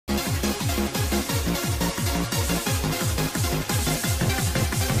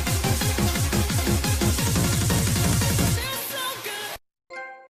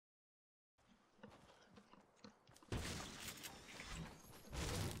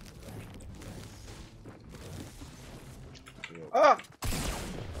Ah!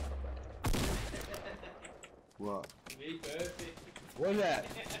 What? Me perfect. What's that?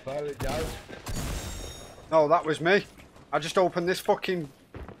 Private joke? No, that was me. I just opened this up and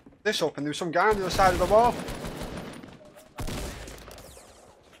there was some guy on the other side of the wall.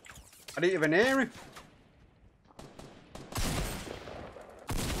 I didn't even hear him.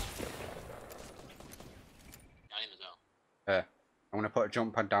 Got him as well. Yeah, I'm gonna put a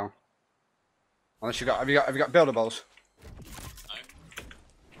jump pad down. Unless you got, have you got buildables? No.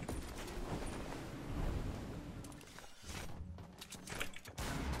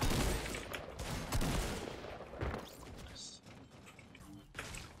 Nice.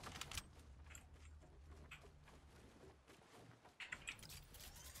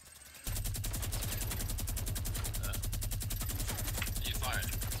 Are you firing?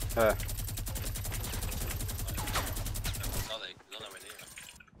 Yeah. Are they? They're nowhere near it.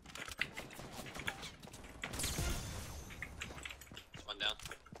 One down.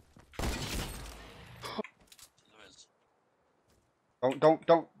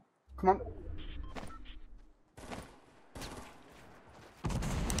 Don't. Come on.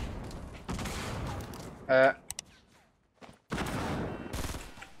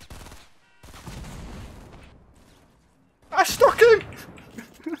 I stuck him!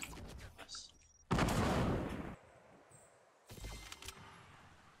 Nice.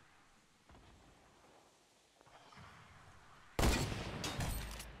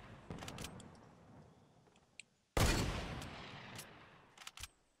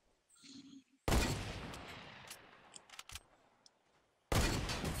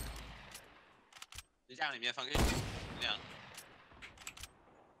 He's down him, yeah, thank you. Down.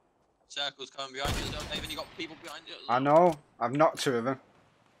 Circles coming behind you as well, David. You got people behind you as well. I know. I've knocked 2 of them.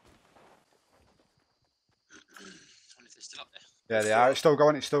 I wonder if they're still up there. Yeah, they are. It's still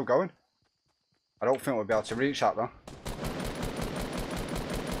going. It's still going. I don't think we'll be able to reach that though.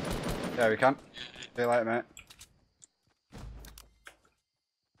 Yeah, we can. See you later, mate.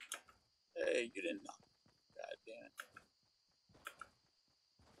 Hey, you didn't knock. God damn it.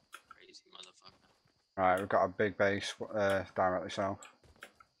 Crazy motherfucker. Right, we've got a big base directly south.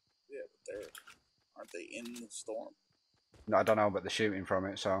 Yeah, but aren't they in the storm? No, I don't know, but they're shooting from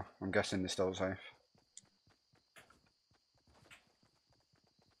it, so I'm guessing they're still safe.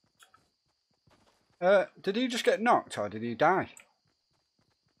 Did he just get knocked or did he die?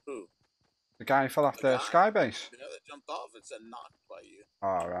 Who? The guy who fell off the sky base. The guy that jumped off, it said knocked by you.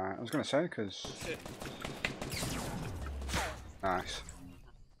 Oh, right. I was going to say, because... Shit. Nice.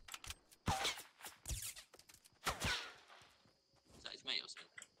 Is that his mate or something?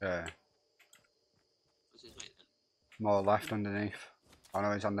 Yeah. What's his mate then? More left underneath. I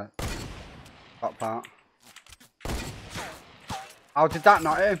know he's on the top part. How did that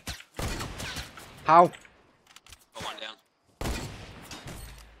not hit him? How? Got one down.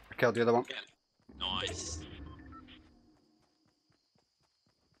 I killed the other one. Get him. Nice.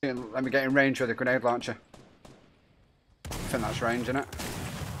 Let me get in range with a grenade launcher. I think that's range, isn't it?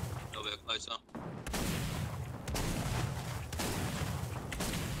 A little bit closer. A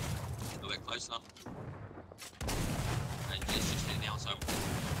little bit closer. And it's just hitting the outside.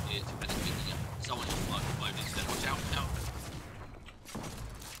 It's benefiting you. Someone just like flown into there. Watch out, watch out.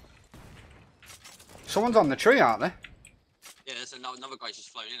 Someone's on the tree, aren't they? Yeah, there's another guy's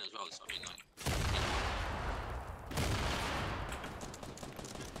just flown in as well. So I mean, like.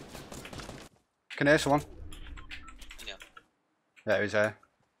 Can hear someone. Yeah. Yeah, he's there.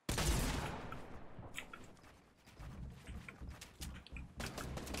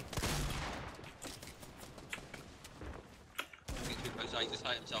 He's too close. He just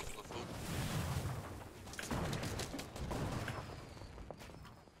hurt himself before.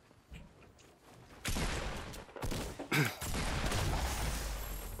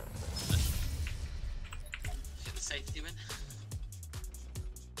 Get the safety win.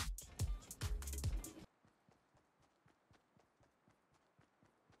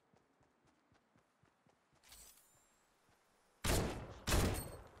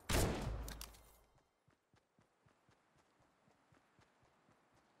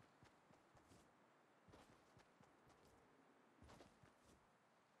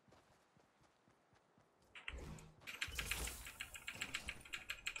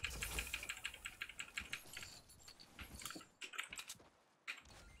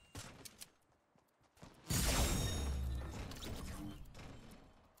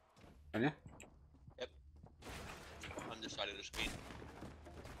 Can you? Yep. On this side of the screen.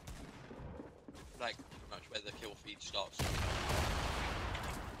 Like, pretty much where the kill feed starts. Or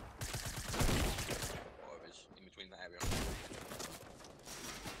it is in between that area.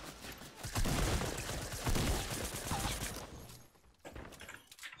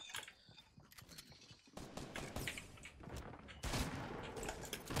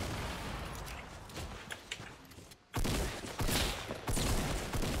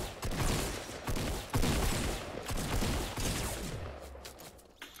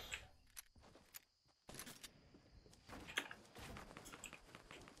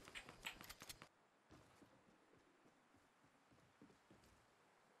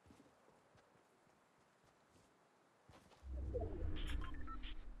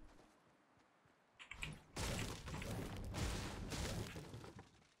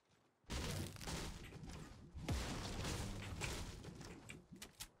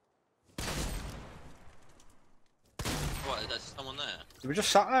 What? There's someone there. He was just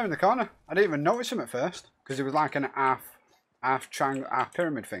sat there in the corner. I didn't even notice him at first because it was like an half triangle, half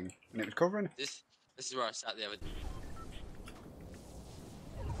pyramid thing, and it was covering. This is where I sat the other day.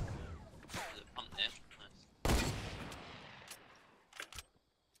 There's a pump there.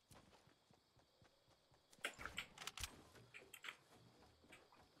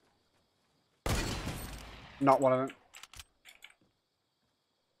 Nice. Not one of them.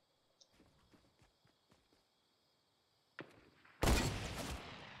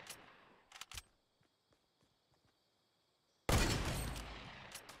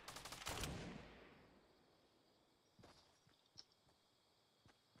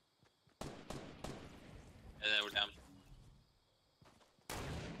 Yeah, they're all down.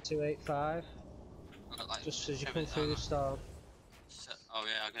 285. I got like Just as you 7 come through the storm. Oh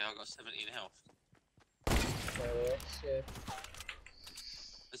yeah, okay, I got 17 health. There it is, yeah.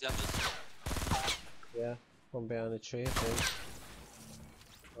 Where's the others? Yeah, one behind the tree, I think.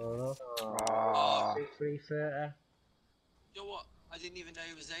 Oh no. Oh. 330. You know what? I didn't even know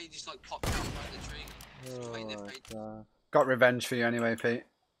he was there. He just like popped out behind the tree. Just waiting there for ages. God. Got revenge for you anyway, Pete.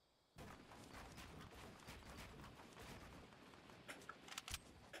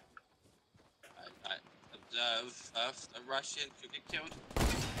 Right. Observe first. Don't rush in. Could get killed.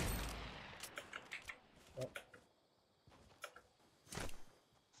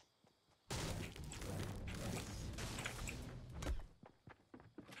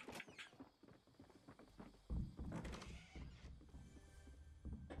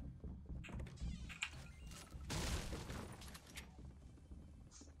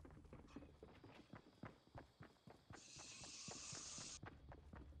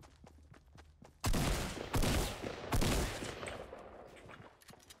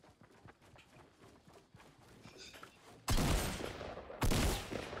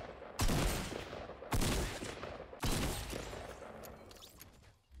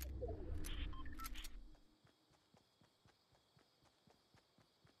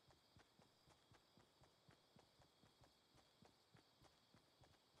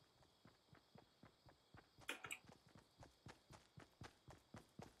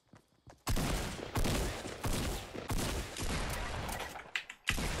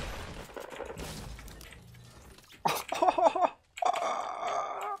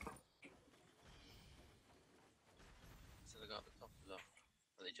 So they got at the top as well.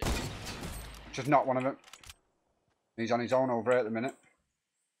 Are they just... Just not one of them. He's on his own over here at the minute.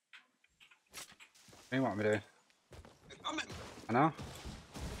 You what am I doing? I'm in. I know.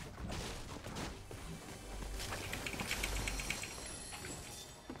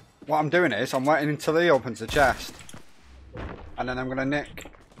 What I'm doing is I'm waiting until he opens the chest, and then I'm gonna nick.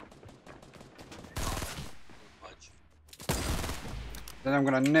 Fudge. Then I'm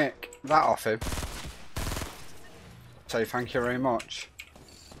gonna nick that off him. Say thank you very much.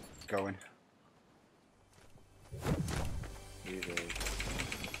 Going.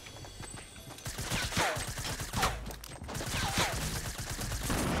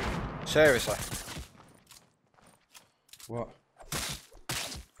 Seriously. What?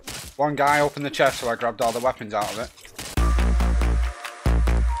 One guy opened the chest so I grabbed all the weapons out of it.